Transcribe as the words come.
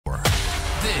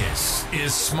This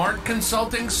is Smart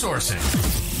Consulting Sourcing,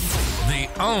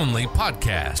 the only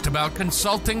podcast about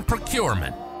consulting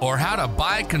procurement or how to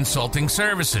buy consulting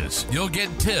services. You'll get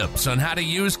tips on how to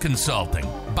use consulting,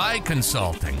 buy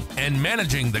consulting, and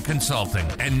managing the consulting.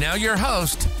 And now your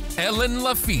host, Helene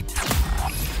Lafitte.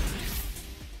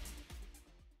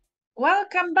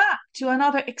 Welcome back to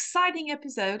another exciting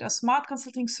episode of Smart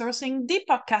Consulting Sourcing, the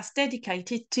podcast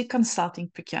dedicated to consulting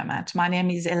procurement. My name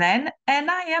is Helene, and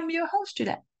I am your host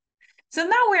today. So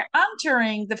now we're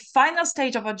entering the final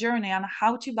stage of our journey on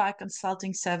how to buy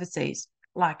consulting services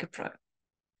like a pro.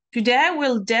 Today,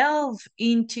 we'll delve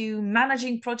into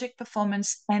managing project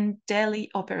performance and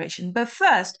daily operation. But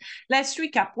first, let's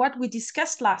recap what we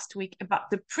discussed last week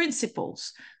about the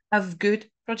principles of good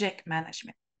project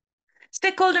management.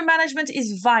 Stakeholder management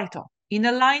is vital in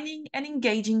aligning and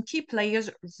engaging key players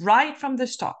right from the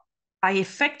start by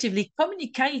effectively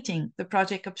communicating the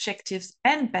project objectives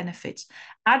and benefits,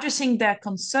 addressing their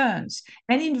concerns,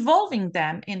 and involving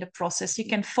them in the process. You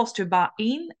can foster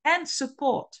buy-in and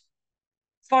support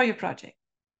for your project.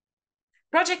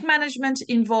 Project management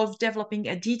involves developing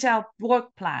a detailed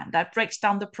work plan that breaks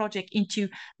down the project into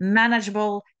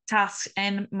manageable tasks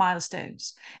and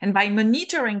milestones. And by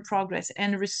monitoring progress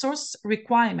and resource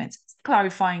requirements,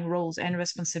 clarifying roles and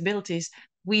responsibilities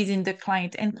within the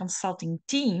client and consulting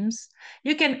teams,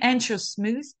 you can ensure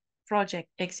smooth project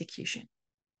execution.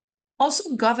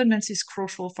 Also, governance is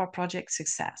crucial for project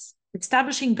success.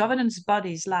 Establishing governance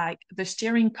bodies like the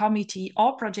steering committee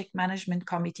or project management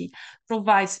committee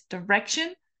provides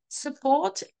direction,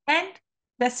 support, and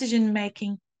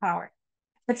decision-making power.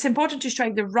 It's important to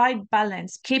strike the right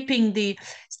balance, keeping the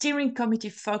steering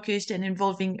committee focused and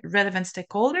involving relevant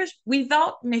stakeholders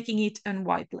without making it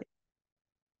unwieldy.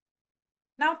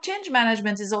 Now, change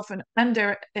management is often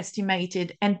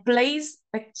underestimated and plays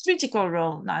a critical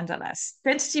role nonetheless.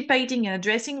 Anticipating and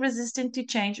addressing resistance to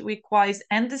change requires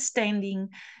understanding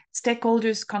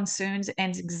stakeholders' concerns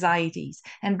and anxieties.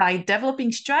 And by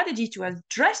developing strategy to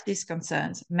address these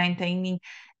concerns, maintaining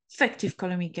effective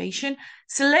communication,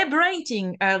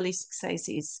 celebrating early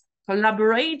successes,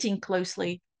 collaborating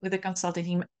closely with the consulting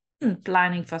team, and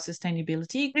planning for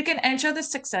sustainability, you can ensure the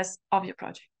success of your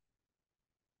project.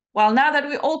 Well, now that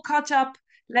we're all caught up,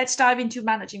 let's dive into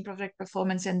managing project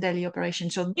performance and daily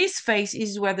operations. So this phase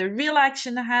is where the real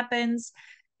action happens,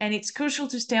 and it's crucial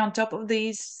to stay on top of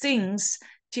these things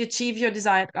to achieve your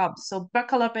desired outcomes. So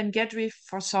buckle up and get ready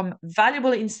for some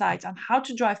valuable insights on how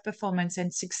to drive performance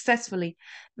and successfully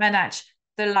manage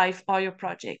the life of your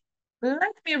project.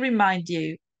 Let me remind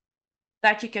you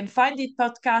that you can find the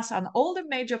podcast on all the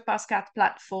major podcast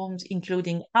platforms,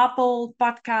 including Apple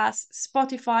Podcasts,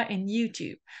 Spotify, and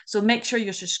YouTube. So make sure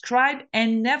you subscribe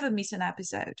and never miss an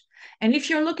episode. And if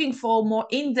you're looking for more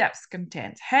in-depth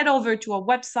content, head over to our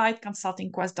website,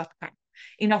 consultingquest.com.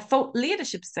 In our thought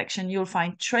leadership section, you'll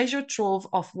find treasure trove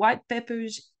of white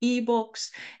papers, ebooks,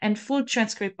 and full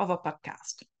transcript of our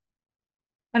podcast.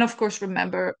 And of course,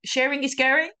 remember, sharing is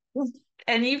caring.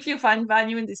 And if you find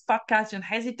value in this podcast, don't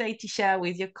hesitate to share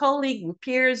with your colleague, with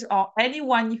peers, or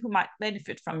anyone who might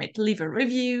benefit from it. Leave a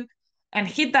review and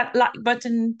hit that like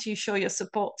button to show your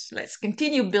support. Let's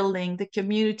continue building the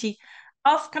community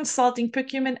of consulting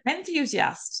procurement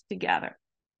enthusiasts together.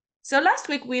 So last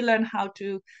week, we learned how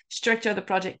to structure the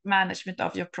project management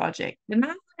of your project. And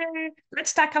now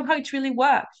let's tackle how it really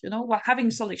works. What having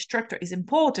a solid structure is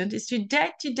important is your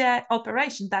day-to-day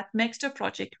operation that makes the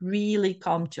project really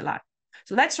come to life.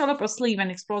 So let's roll up our sleeve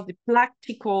and explore the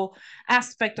practical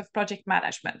aspect of project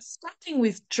management, starting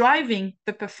with driving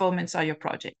the performance of your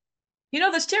project.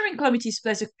 The steering committee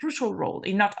plays a crucial role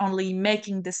in not only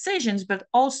making decisions, but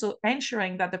also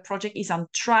ensuring that the project is on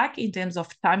track in terms of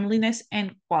timeliness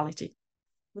and quality.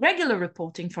 Regular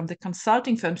reporting from the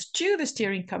consulting firms to the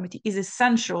steering committee is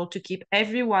essential to keep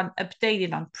everyone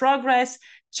updated on progress,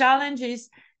 challenges,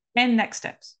 and next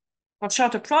steps. For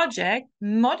shorter project,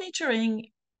 monitoring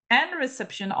and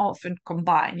reception are often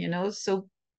combined, So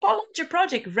for larger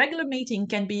project, regular meeting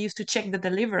can be used to check the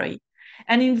delivery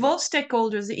and involve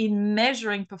stakeholders in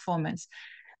measuring performance.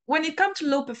 When it comes to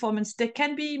low performance, there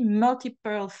can be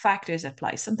multiple factors at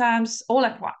play, sometimes all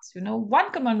at once.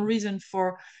 One common reason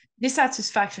for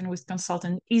dissatisfaction with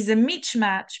consultant is a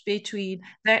mismatch between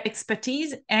their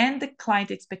expertise and the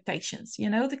client expectations.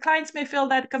 The clients may feel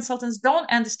that consultants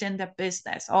don't understand their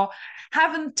business or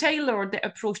haven't tailored their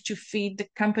approach to fit the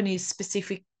company's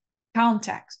specific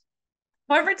context.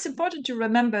 However, it's important to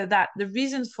remember that the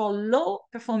reasons for low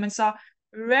performance are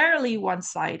rarely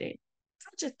one-sided.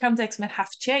 Project context may have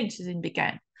changed since it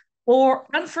began, or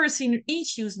unforeseen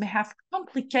issues may have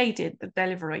complicated the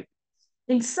delivery.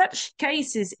 In such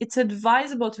cases, it's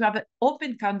advisable to have an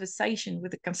open conversation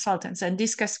with the consultants and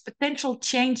discuss potential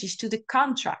changes to the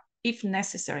contract if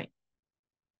necessary.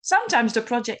 Sometimes the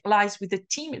project lies with the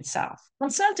team itself.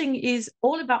 Consulting is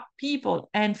all about people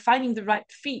and finding the right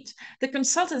fit. The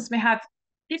consultants may have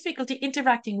difficulty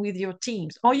interacting with your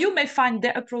teams, or you may find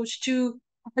their approach too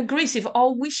aggressive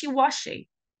or wishy-washy.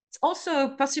 It's also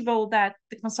possible that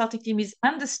the consulting team is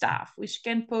understaffed, which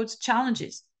can pose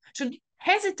challenges. So don't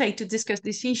hesitate to discuss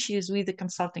these issues with the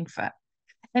consulting firm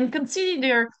and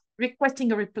consider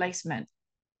requesting a replacement,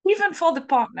 even for the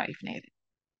partner if needed.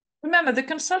 Remember, the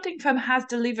consulting firm has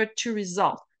delivered to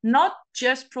results, not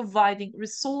just providing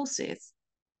resources.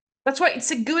 That's why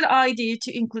it's a good idea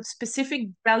to include specific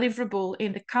deliverable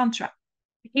in the contract.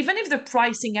 Even if the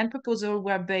pricing and proposal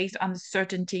were based on a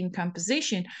certain team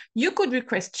composition, you could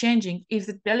request changing if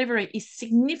the delivery is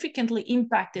significantly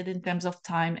impacted in terms of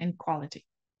time and quality.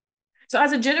 So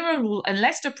as a general rule,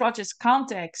 unless the project's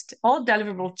context or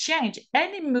deliverable change,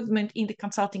 any movement in the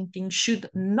consulting team should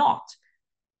not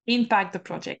impact the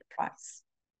project price.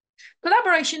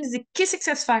 Collaboration is a key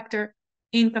success factor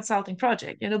in consulting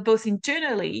project, both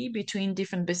internally between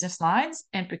different business lines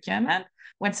and procurement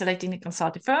when selecting a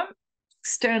consulting firm,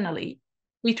 externally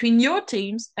between your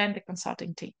teams and the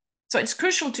consulting team. So it's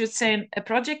crucial to assign a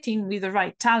project team with the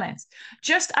right talents,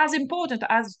 just as important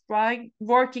as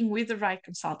working with the right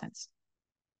consultants.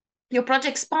 Your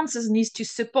project sponsors need to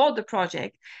support the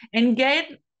project and get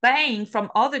buy-in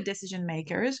from other decision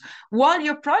makers, while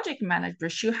your project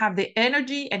managers should have the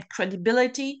energy and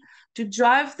credibility to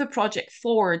drive the project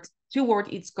forward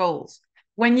toward its goals.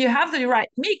 When you have the right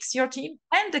mix, your team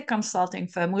and the consulting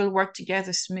firm will work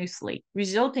together smoothly,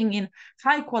 resulting in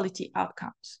high quality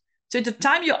outcomes. So the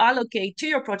time you allocate to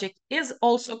your project is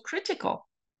also critical.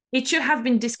 It should have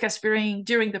been discussed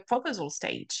during the proposal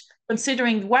stage,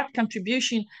 considering what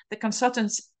contribution the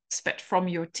consultants expect from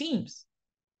your teams.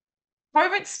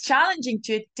 However, it's challenging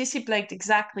to anticipate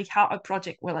exactly how a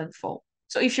project will unfold.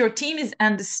 So if your team is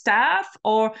understaffed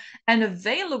or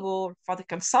unavailable for the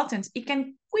consultants, it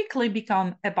can quickly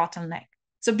become a bottleneck.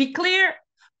 So be clear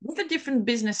with the different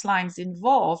business lines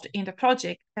involved in the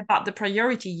project about the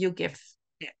priority you give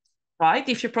it, right?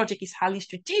 If your project is highly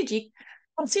strategic,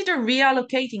 consider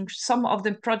reallocating some of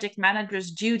the project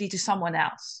manager's duty to someone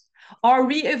else, or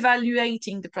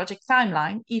reevaluating the project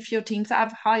timeline if your teams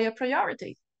have higher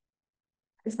priorities.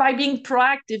 It's by being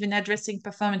proactive in addressing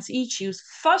performance issues,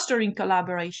 fostering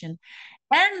collaboration,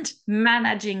 and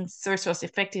managing resources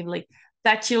effectively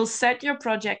that you'll set your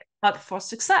project up for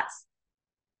success.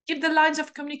 Keep the lines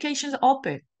of communications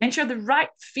open, ensure the right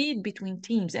feed between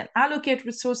teams, and allocate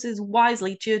resources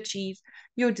wisely to achieve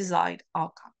your desired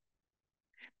outcome.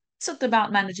 It's not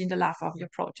about managing the life of your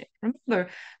project. Remember,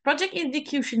 project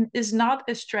execution is not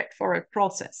a straightforward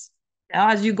process. Now,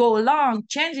 as you go along,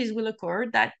 changes will occur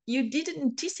that you didn't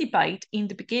anticipate in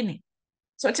the beginning.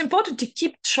 So it's important to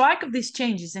keep track of these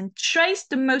changes and trace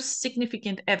the most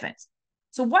significant events.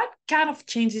 So what kind of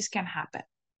changes can happen?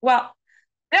 Well,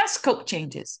 there are scope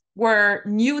changes where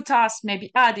new tasks may be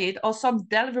added or some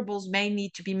deliverables may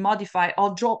need to be modified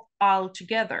or dropped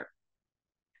altogether.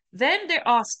 Then there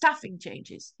are staffing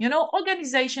changes.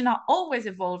 Organizations are always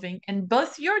evolving, and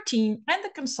both your team and the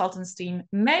consultants team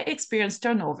may experience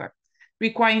turnover,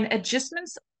 requiring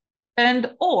adjustments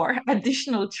and or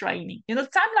additional training.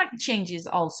 Timeline changes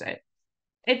also.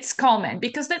 It's common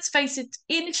because, let's face it,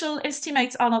 initial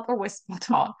estimates are not always spot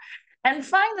on. And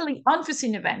finally,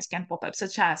 unforeseen events can pop up,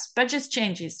 such as budget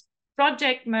changes,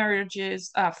 project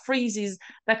merges, freezes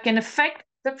that can affect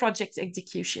the project's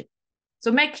execution. So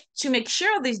to make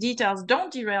sure these details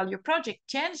don't derail your project,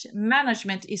 change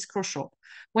management is crucial.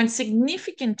 When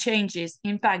significant changes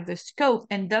impact the scope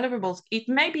and deliverables, it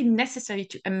may be necessary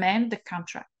to amend the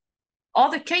contract.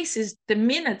 Other cases, the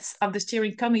minutes of the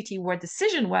steering committee where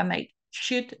decisions were made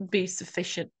should be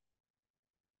sufficient.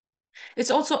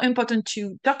 It's also important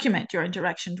to document your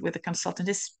interactions with the consultant,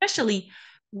 especially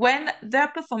when their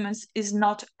performance is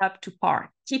not up to par.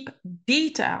 Keep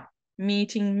detailed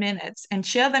meeting minutes and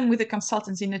share them with the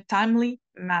consultants in a timely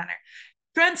manner.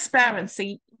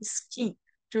 Transparency is key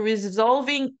to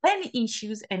resolving any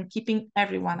issues and keeping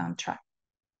everyone on track.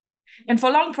 And for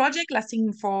long projects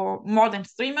lasting for more than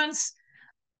 3 months,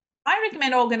 I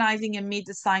recommend organizing a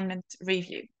mid-assignment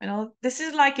review. This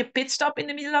is like a pit stop in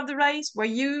the middle of the race where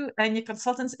you and your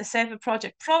consultants assess the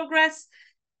project progress,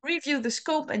 review the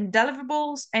scope and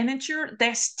deliverables, and ensure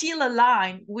they're still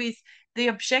aligned with the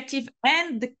objective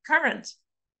and the current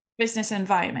business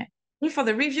environment. And for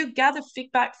the review, gather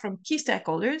feedback from key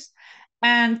stakeholders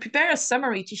and prepare a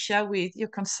summary to share with your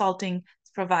consulting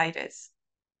providers.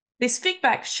 This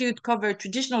feedback should cover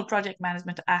traditional project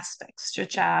management aspects,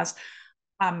 such as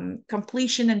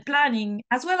completion and planning,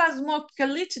 as well as more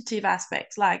qualitative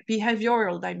aspects like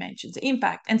behavioral dimensions,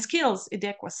 impact, and skills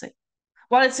adequacy.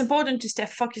 While it's important to stay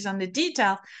focused on the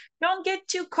detail, don't get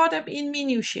too caught up in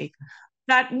minutiae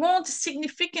that won't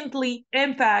significantly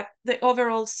impact the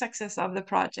overall success of the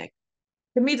project.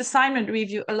 The mid-assignment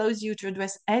review allows you to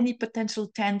address any potential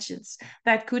tensions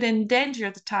that could endanger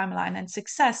the timeline and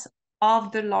success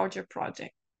of the larger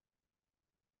project.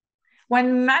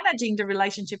 When managing the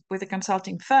relationship with a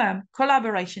consulting firm,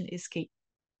 collaboration is key.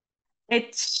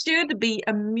 It should be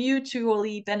a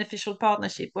mutually beneficial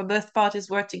partnership where both parties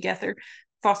work together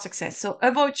for success. So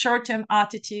avoid short-term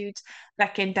attitudes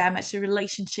that can damage the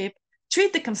relationship.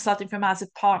 Treat the consulting firm as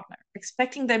a partner,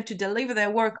 expecting them to deliver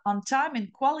their work on time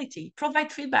and quality.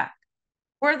 Provide feedback,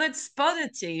 whether it's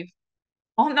positive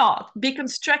or not. Be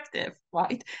constructive,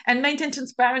 right? And maintain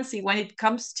transparency when it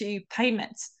comes to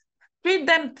payments. Treat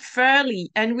them fairly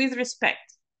and with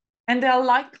respect, and they're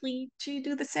likely to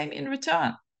do the same in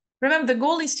return. Remember, the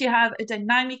goal is to have a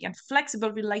dynamic and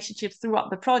flexible relationship throughout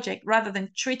the project rather than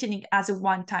treating it as a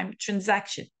one-time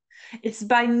transaction. It's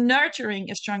by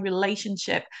nurturing a strong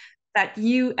relationship that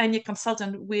you and your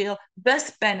consultant will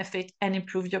best benefit and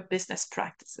improve your business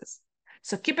practices.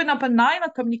 So keep an open eye on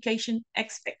communication,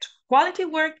 expect quality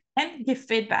work, and give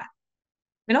feedback.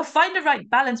 Find the right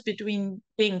balance between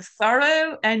being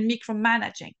thorough and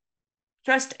micromanaging.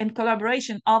 Trust and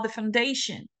collaboration are the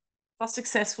foundation for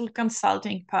successful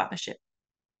consulting partnership.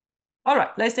 All right,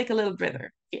 let's take a little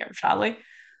breather here, shall we?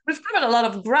 We've covered a lot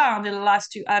of ground in the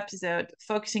last 2 episodes,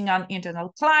 focusing on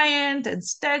internal client and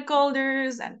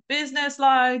stakeholders and business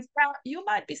lines. Now, you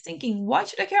might be thinking, why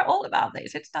should I care all about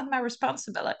this? It's not my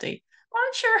responsibility. Well,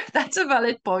 sure, that's a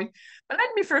valid point, but let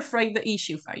me rephrase the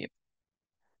issue for you.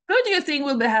 Who do you think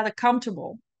will be held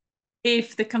accountable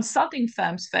if the consulting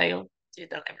firms fail to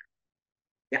deliver?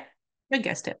 Yeah, you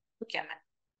guessed it. Okay.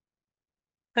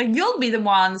 So you'll be the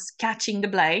ones catching the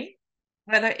blame,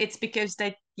 whether it's because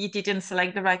you didn't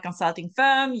select the right consulting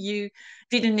firm, you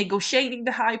didn't negotiate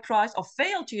the high price, or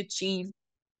failed to achieve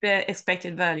the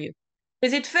expected value.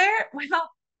 Is it fair? Well,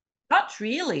 not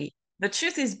really. The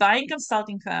truth is, buying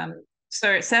consulting firm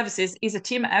services is a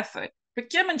team effort.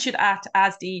 Procurement should act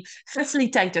as the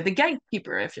facilitator, the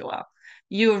gatekeeper, if you will.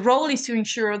 Your role is to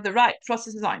ensure the right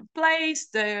processes are in place,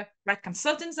 the right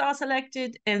consultants are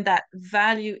selected, and that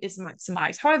value is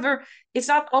maximized. However, it's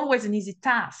not always an easy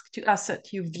task to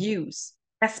assert your views,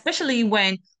 especially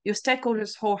when your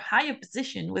stakeholders hold higher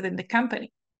position within the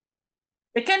company.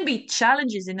 There can be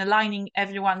challenges in aligning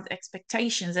everyone's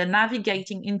expectations and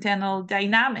navigating internal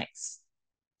dynamics.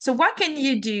 So what can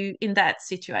you do in that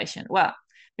situation? Well,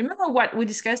 remember what we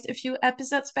discussed a few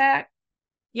episodes back?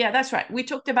 Yeah, that's right. We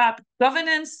talked about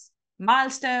governance,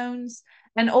 milestones,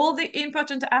 and all the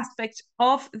important aspects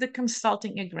of the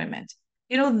consulting agreement.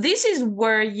 This is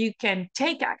where you can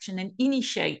take action and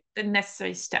initiate the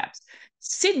necessary steps.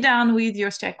 Sit down with your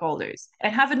stakeholders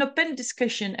and have an open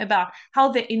discussion about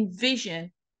how they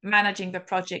envision managing the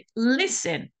project.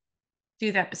 Listen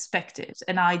to their perspectives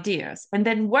and ideas, and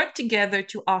then work together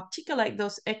to articulate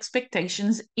those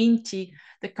expectations into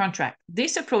the contract.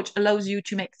 This approach allows you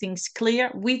to make things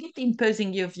clear without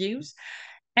imposing your views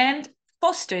and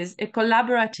fosters a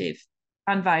collaborative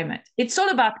environment. It's all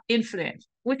about influence,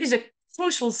 which is a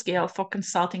crucial skill for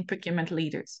consulting procurement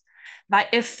leaders. By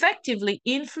effectively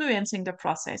influencing the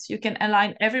process, you can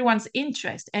align everyone's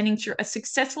interest and ensure a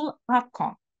successful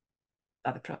outcome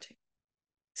of the project.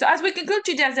 So as we conclude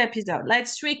today's episode,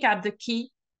 let's recap the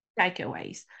key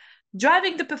takeaways.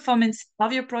 Driving the performance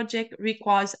of your project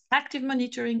requires active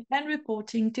monitoring and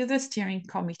reporting to the steering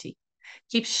committee.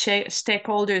 Keep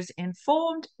stakeholders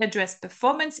informed, address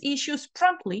performance issues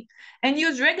promptly, and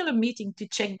use regular meetings to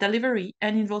check delivery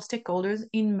and involve stakeholders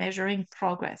in measuring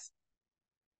progress.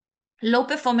 Low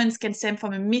performance can stem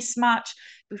from a mismatch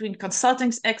between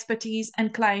consultants' expertise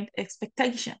and client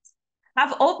expectations.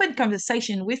 Have open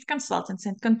conversation with consultants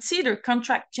and consider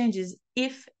contract changes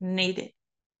if needed.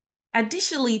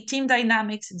 Additionally, team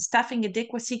dynamics and staffing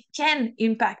adequacy can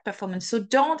impact performance, so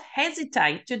don't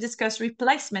hesitate to discuss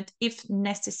replacement if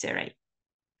necessary.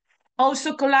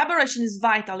 Also, collaboration is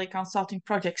vital in consulting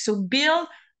projects, so build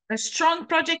a strong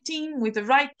project team with the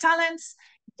right talents,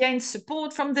 gain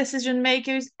support from decision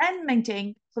makers, and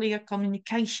maintain clear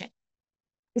communication.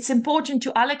 It's important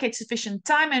to allocate sufficient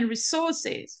time and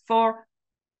resources for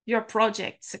your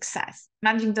project success.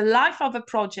 Managing the life of a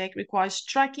project requires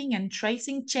tracking and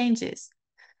tracing changes,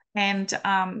 and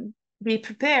be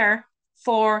prepared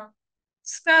for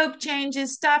Scope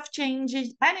changes, staff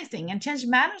changes, anything. And change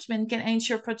management can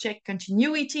ensure project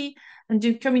continuity, and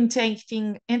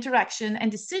documenting interaction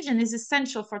and decision is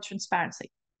essential for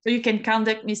transparency. So you can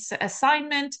conduct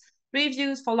misassignment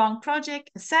reviews for long project,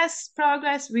 assess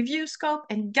progress, review scope,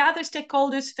 and gather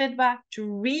stakeholders' feedback to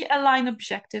realign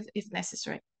objective if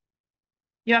necessary.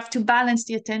 You have to balance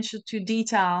the attention to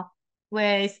detail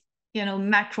with,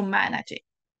 macro managing.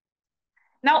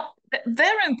 Now,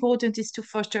 very important is to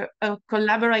foster a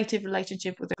collaborative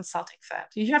relationship with the consulting firm.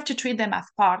 You have to treat them as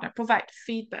partner, provide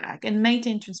feedback, and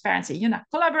maintain transparency.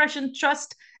 Collaboration,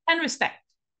 trust, and respect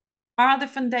are the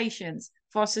foundations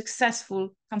for a successful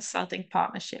consulting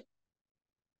partnership.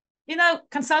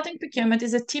 Consulting procurement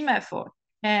is a team effort.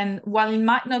 And while it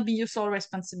might not be your sole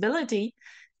responsibility,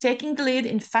 taking the lead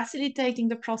in facilitating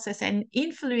the process and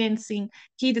influencing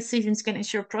key decisions can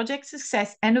ensure project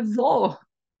success and avoid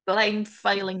blame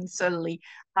failing solely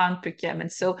on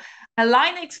procurement. So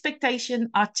align expectation,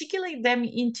 articulate them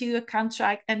into a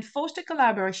contract, and foster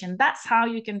collaboration. That's how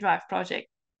you can drive project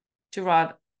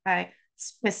toward a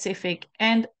specific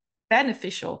and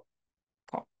beneficial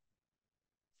goal,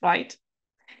 right?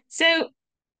 So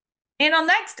in our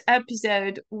next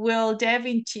episode, we'll dive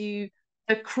into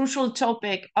the crucial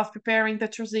topic of preparing the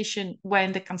transition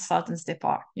when the consultants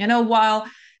depart. While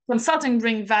consulting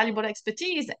bring valuable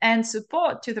expertise and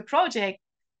support to the project,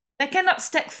 they cannot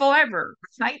stay forever,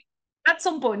 right? At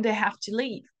some point, they have to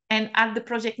leave. And as the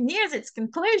project nears its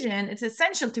conclusion, it's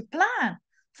essential to plan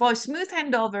for a smooth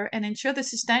handover and ensure the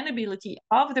sustainability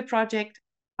of the project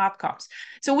outcomes.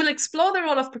 So we'll explore the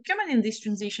role of procurement in this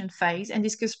transition phase and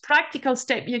discuss practical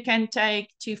steps you can take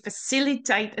to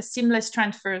facilitate a seamless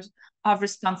transfer of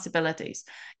responsibilities.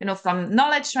 From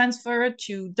knowledge transfer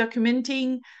to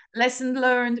documenting lessons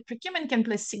learned, procurement can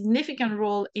play a significant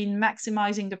role in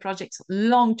maximizing the project's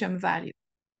long-term value.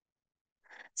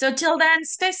 So till then,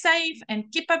 stay safe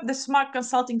and keep up the smart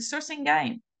consulting sourcing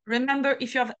game. Remember,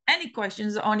 if you have any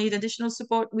questions or need additional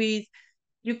support with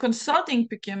your consulting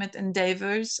procurement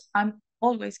endeavors, I'm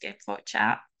always game for a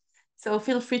chat. So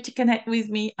feel free to connect with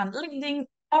me on LinkedIn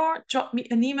or drop me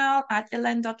an email at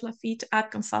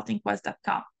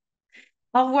helene.lafitte@consultingquest.com.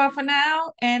 Au revoir for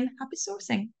now and happy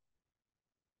sourcing.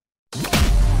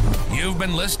 You've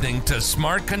been listening to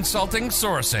Smart Consulting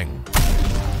Sourcing,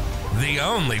 the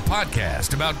only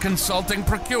podcast about consulting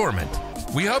procurement.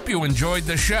 We hope you enjoyed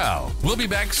the show. We'll be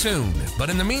back soon, but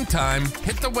in the meantime,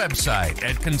 hit the website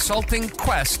at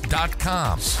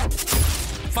consultingquest.com.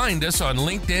 Find us on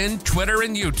LinkedIn, Twitter,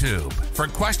 and YouTube. For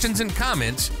questions and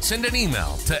comments, send an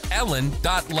email to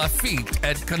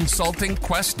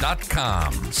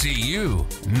ellen.lafitte@consultingquest.com. See you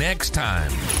next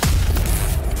time.